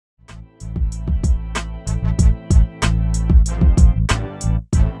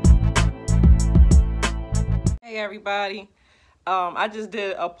Hey everybody. I just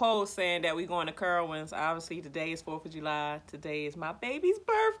did a post saying that we're going to Kerwin's. Obviously today is 4th of July. Today is my baby's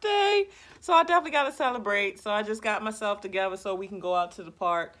birthday. So I definitely got to celebrate. So I just got myself together so we can go out to the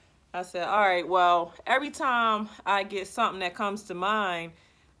park. I said, all right, well, every time I get something that comes to mind,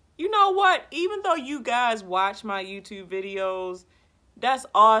 you know what? Even though you guys watch my YouTube videos, that's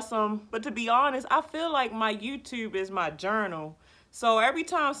awesome. But to be honest, I feel like my YouTube is my journal. So every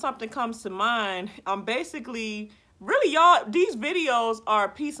time something comes to mind, I'm basically, really y'all, these videos are a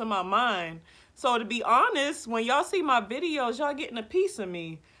piece of my mind. So to be honest, when y'all see my videos, y'all getting a piece of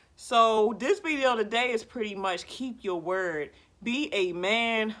me. So this video today is pretty much keep your word. Be a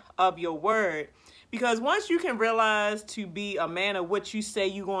man of your word. Because once you can realize to be a man of what you say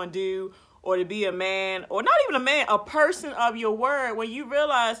you're going to do, or to be a man, or not even a man, a person of your word, when you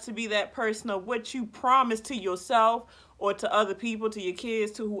realize to be that person of what you promise to yourself or to other people, to your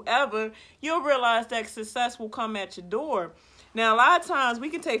kids, to whoever, you'll realize that success will come at your door. Now, a lot of times we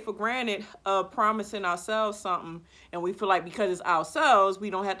can take for granted promising ourselves something, and we feel like because it's ourselves, we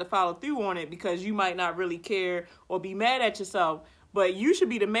don't have to follow through on it because you might not really care or be mad at yourself. But you should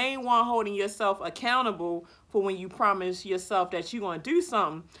be the main one holding yourself accountable for when you promise yourself that you're going to do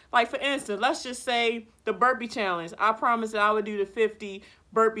something. Like, for instance, let's just say the burpee challenge. I promised that I would do the 50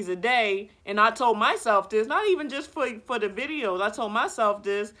 burpees a day, and I told myself this, not even just for the videos. I told myself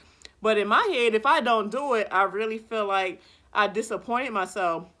this, but in my head, if I don't do it, I really feel like I disappointed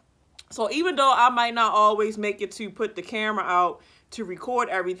myself. So even though I might not always make it to put the camera out to record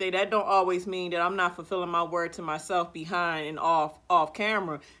everything, that don't always mean that I'm not fulfilling my word to myself behind and off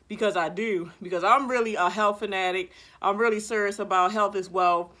camera, because I do. Because I'm really a health fanatic. I'm really serious about health as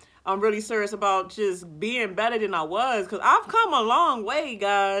well. I'm really serious about just being better than I was, because I've come a long way,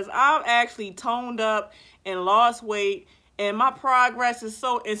 guys. I've actually toned up and lost weight, and my progress is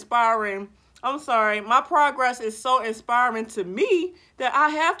so inspiring. My progress is so inspiring to me that I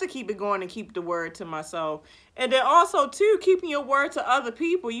have to keep it going and keep the word to myself. And then also, too, keeping your word to other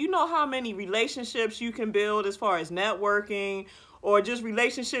people. You know how many relationships you can build as far as networking, or just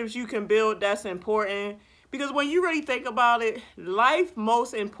relationships you can build that's important. Because when you really think about it, life's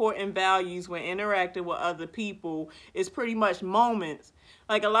most important values when interacting with other people is pretty much moments.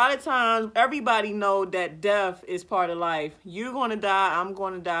 Like, a lot of times, everybody know that death is part of life. You're going to die, I'm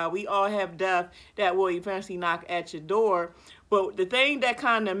going to die. We all have death that will eventually knock at your door. But the thing that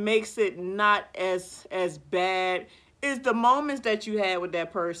kind of makes it not as bad is the moments that you had with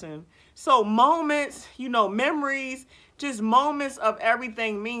that person. So moments, you know, memories, just moments of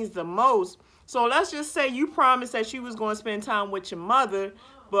everything means the most. So let's just say you promised that you was going to spend time with your mother,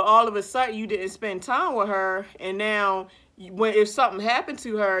 but all of a sudden you didn't spend time with her, and now if something happened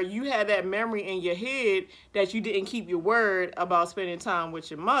to her, you had that memory in your head that you didn't keep your word about spending time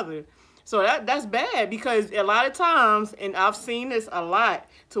with your mother. So that's bad, because a lot of times, and I've seen this a lot,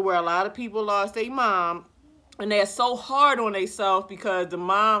 to where a lot of people lost their mom, and they're so hard on themselves because the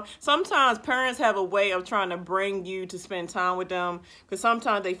mom, sometimes parents have a way of trying to bring you to spend time with them, because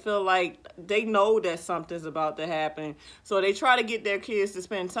sometimes they feel like they know that something's about to happen. So they try to get their kids to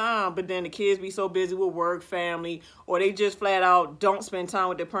spend time, but then the kids be so busy with work, family, or they just flat out don't spend time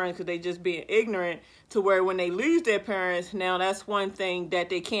with their parents because they just being ignorant, to where when they lose their parents, now that's one thing that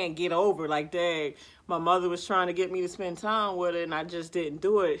they can't get over. Like, dang, my mother was trying to get me to spend time with her and I just didn't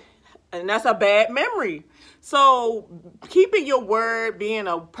do it. And that's a bad memory. So keeping your word, being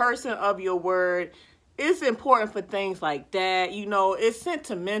a person of your word, is important for things like that. You know, it's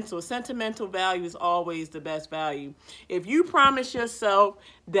sentimental. Sentimental value is always the best value. If you promise yourself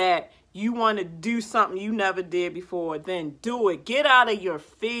that you want to do something you never did before, then do it. Get out of your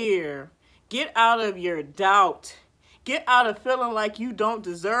fear. Get out of your doubt. Get out of feeling like you don't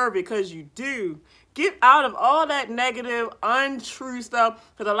deserve it, because you do. Get out of all that negative, untrue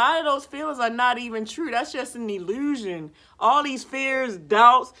stuff, because a lot of those feelings are not even true. That's just an illusion. All these fears,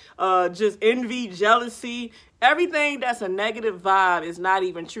 doubts, just envy, jealousy, everything that's a negative vibe is not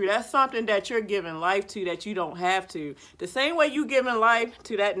even true. That's something that you're giving life to that you don't have to. The same way you giving life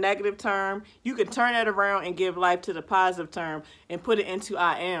to that negative term, you can turn that around and give life to the positive term and put it into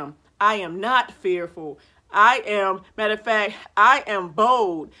I am. I am not fearful. I am, matter of fact, I am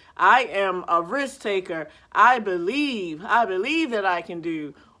bold. I am a risk taker. I believe that I can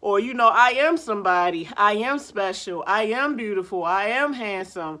do. Or, you know, I am somebody. I am special. I am beautiful. I am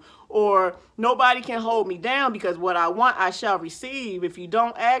handsome. Or, nobody can hold me down, because what I want, I shall receive. If you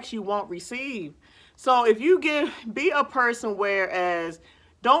don't ask, you won't receive. So if you be a person whereas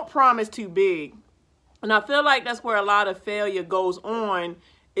don't promise too big. And I feel like that's where a lot of failure goes on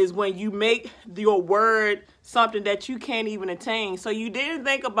is when you make your word something that you can't even attain. So you didn't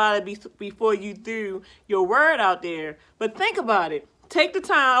think about it before you threw your word out there. But think about it. Take the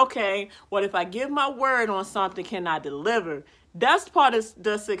time, okay, what if I give my word on something, can I deliver? That's part of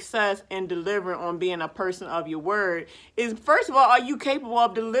the success in delivering on being a person of your word is, first of all, are you capable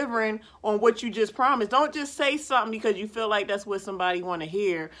of delivering on what you just promised? Don't just say something because you feel like that's what somebody want to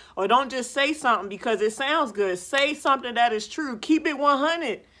hear. Or don't just say something because it sounds good. Say something that is true. Keep it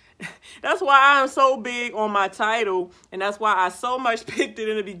 100. That's why I'm so big on my title, and that's why I so much picked it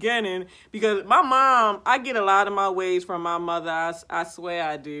in the beginning, because my mom, I get a lot of my ways from my mother. I swear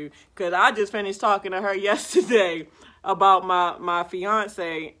I do, because I just finished talking to her yesterday about my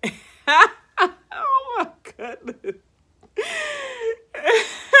fiance. Oh my goodness.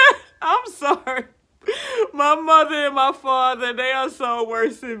 I'm sorry. My mother and my father, they are so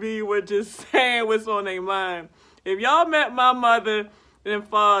worse than me with just saying what's on their mind. If y'all met my mother and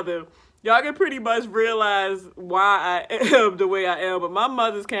father, y'all can pretty much realize why I am the way I am. But my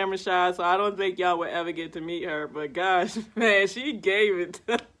mother's camera shy, so I don't think y'all will ever get to meet her. But gosh, man, she gave it.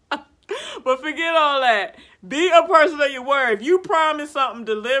 But forget all that. Be a person of your word. If you promise something,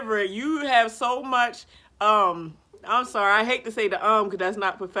 deliver it. You have so much, I'm sorry, I hate to say the because that's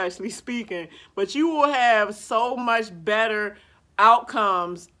not professionally speaking, but you will have so much better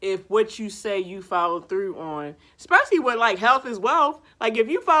outcomes if what you say you follow through on, especially with like health is wealth. Like if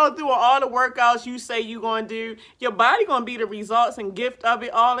you follow through on all the workouts you say you're going to do, your body going to be the results and gift of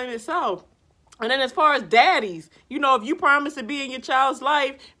it all in itself. And then as far as daddies, you know, if you promise to be in your child's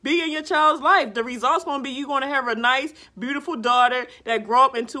life, be in your child's life. The result's going to be you're going to have a nice, beautiful daughter that grow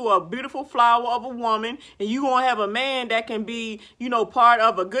up into a beautiful flower of a woman. And you're going to have a man that can be, you know, part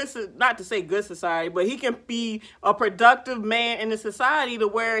of a good, not to say good society, but he can be a productive man in the society to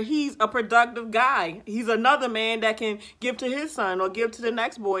where he's a productive guy. He's another man that can give to his son or give to the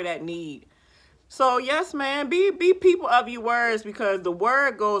next boy that need. So yes, man, be people of your words, because the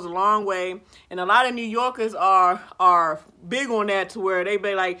word goes a long way. And a lot of New Yorkers are big on that, to where they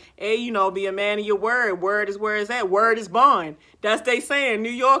be like, hey, you know, be a man of your word. Word is where it's at. Word is bond. That's they saying,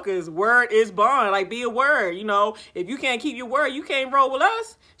 New Yorkers, word is bond. Like, be a word. You know, if you can't keep your word, you can't roll with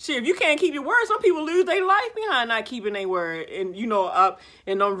us. Shit, if you can't keep your word, some people lose their life behind not keeping their word. And, you know, up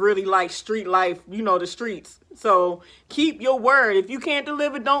and don't really like street life, you know, the streets. So keep your word. If you can't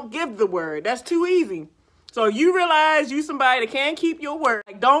deliver, don't give the word. That's too easy. So you realize you somebody that can't keep your word.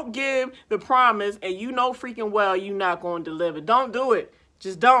 Like, don't give the promise and you know freaking well you're not going to deliver. Don't do it.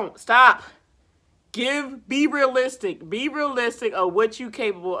 Just don't. Stop. Be realistic. Be realistic of what you're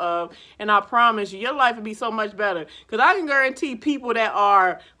capable of. And I promise you, your life will be so much better. Because I can guarantee people that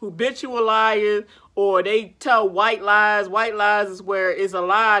are habitual liars, or they tell white lies. White lies is where it's a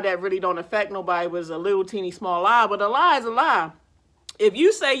lie that really don't affect nobody, but it's a little teeny small lie. But a lie is a lie. If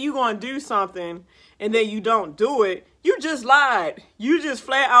you say you're going to do something and then you don't do it, you just lied. You just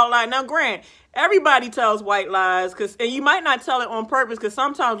flat out lied. Now, grant, everybody tells white lies, and you might not tell it on purpose, because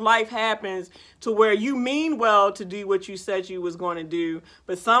sometimes life happens to where you mean well to do what you said you was going to do,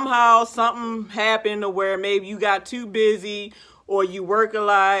 but somehow something happened to where maybe you got too busy, or you work a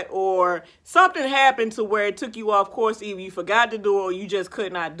lot, or something happened to where it took you off course. Either you forgot to do it or you just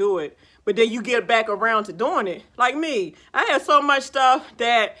could not do it. But then you get back around to doing it. Like me, I had so much stuff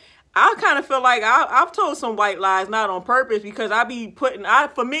that I kind of feel like I've told some white lies, not on purpose, because I be putting,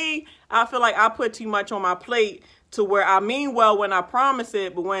 for me, I feel like I put too much on my plate, to where I mean well when I promise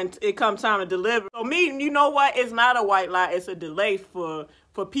it, but when it comes time to deliver. So me, you know what? It's not a white lie. It's a delay for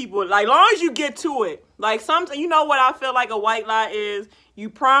people. Like, long as you get to it. Like, something, you know what I feel like a white lie is? You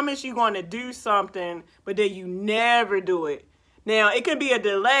promise you're going to do something, but then you never do it. Now, it can be a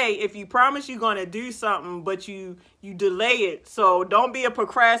delay if you promise you're going to do something, but you delay it. So don't be a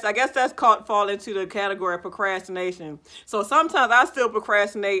procrastinator. I guess that's fall into the category of procrastination. So sometimes I still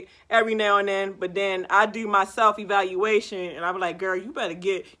procrastinate every now and then, but then I do my self-evaluation, and I'm like, girl, you better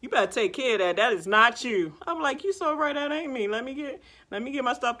take care of that. That is not you. I'm like, you so right, that ain't me. Let me get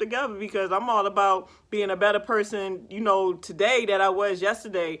my stuff together, because I'm all about being a better person, you know, today than I was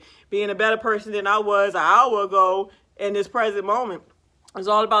yesterday. Being a better person than I was an hour ago. In this present moment. It's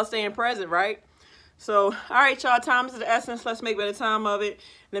all about staying present, right? So, all right, y'all, time is the essence. Let's make better time of it.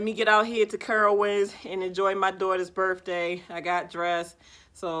 Let me get out here to Carowinds and enjoy my daughter's birthday. I got dressed.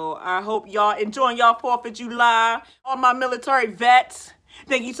 So I hope y'all enjoying y'all 4th of July. All my military vets.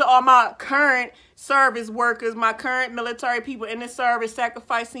 Thank you to all my current service workers, my current military people in the service,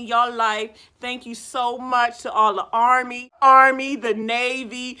 sacrificing your life. Thank you so much to all the Army, the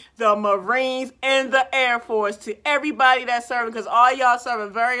Navy, the Marines, and the Air Force. To everybody that's serving, because all y'all serve a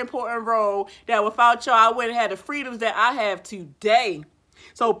very important role that without y'all, I wouldn't have the freedoms that I have today.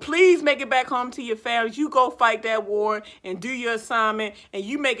 So please make it back home to your families. You go fight that war and do your assignment, and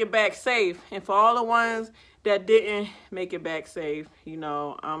you make it back safe. And for all the ones that didn't make it back safe, you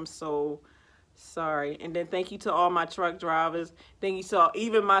know, I'm so sorry. And then thank you to all my truck drivers. Thank you to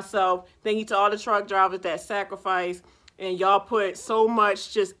even myself. Thank you to all the truck drivers that sacrifice, and y'all put so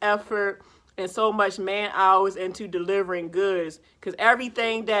much just effort and so much man hours into delivering goods, because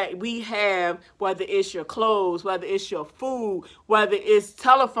everything that we have, whether it's your clothes, whether it's your food, whether it's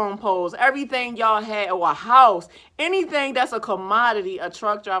telephone poles, everything y'all had, or a house, anything that's a commodity, a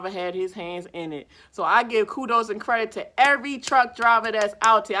truck driver had his hands in it. So I give kudos and credit to every truck driver that's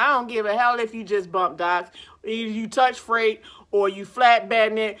out there. I don't give a hell if you just bump docks, either you touch freight or you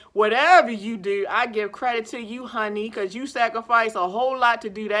flatbed it, whatever you do, I give credit to you, honey, because you sacrifice a whole lot to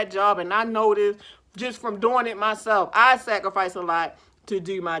do that job. And I know this just from doing it myself. I sacrifice a lot to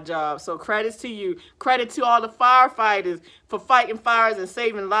do my job. So credits to you. Credit to all the firefighters for fighting fires and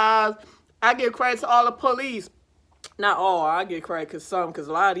saving lives. I give credit to all the police. Not all, I get credit because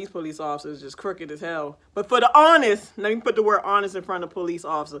a lot of these police officers just crooked as hell. But for the honest, let me put the word honest in front of police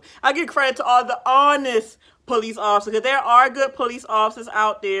officer. I give credit to all the honest police officers, because there are good police officers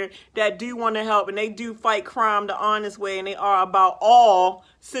out there that do want to help, and they do fight crime the honest way, and they are about all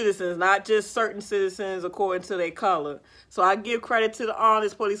citizens, not just certain citizens according to their color. So I give credit to the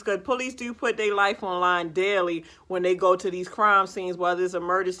honest police, because police do put their life on line daily when they go to these crime scenes, whether it's a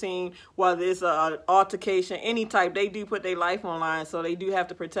murder scene, whether it's an altercation, any type, they do put their life on line, so they do have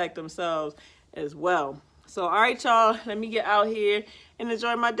to protect themselves as well. So, all right, y'all, let me get out here and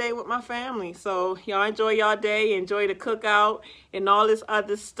enjoy my day with my family. So, y'all enjoy y'all day, enjoy the cookout and all this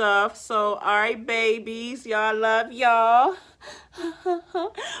other stuff. So, all right, babies, y'all, love y'all.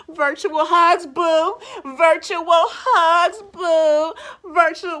 Virtual hugs, boo. Virtual hugs, boo.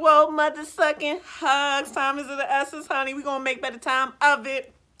 Virtual mother-sucking hugs. Time is of the essence, honey. We're going to make better time of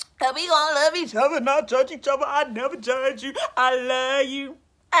it. And we going to love each other, not judge each other. I never judge you. I love you.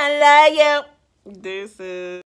 I love you. This is